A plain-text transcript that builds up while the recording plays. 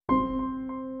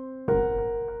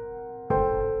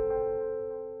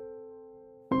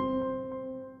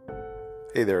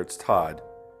Hey there, it's Todd.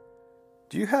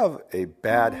 Do you have a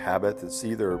bad habit that's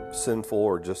either sinful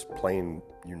or just plain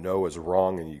you know is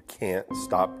wrong and you can't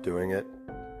stop doing it?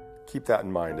 Keep that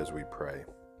in mind as we pray.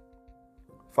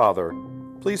 Father,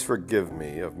 please forgive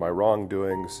me of my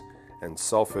wrongdoings and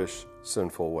selfish,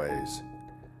 sinful ways.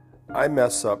 I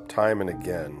mess up time and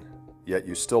again, yet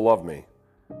you still love me.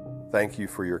 Thank you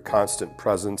for your constant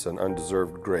presence and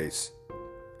undeserved grace.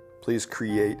 Please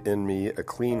create in me a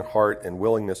clean heart and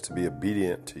willingness to be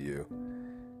obedient to you.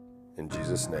 In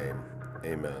Jesus' name,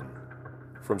 amen.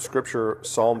 From Scripture,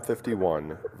 Psalm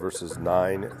 51, verses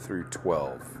 9 through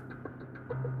 12.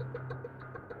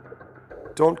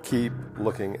 Don't keep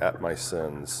looking at my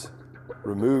sins.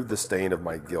 Remove the stain of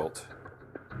my guilt.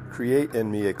 Create in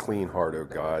me a clean heart, O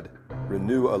God.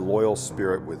 Renew a loyal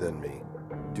spirit within me.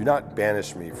 Do not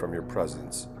banish me from your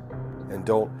presence, and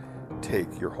don't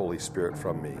take your Holy Spirit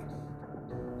from me.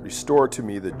 Restore to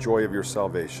me the joy of your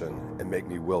salvation and make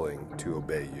me willing to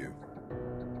obey you.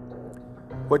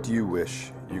 What do you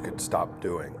wish you could stop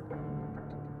doing?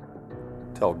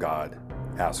 Tell God,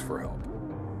 ask for help.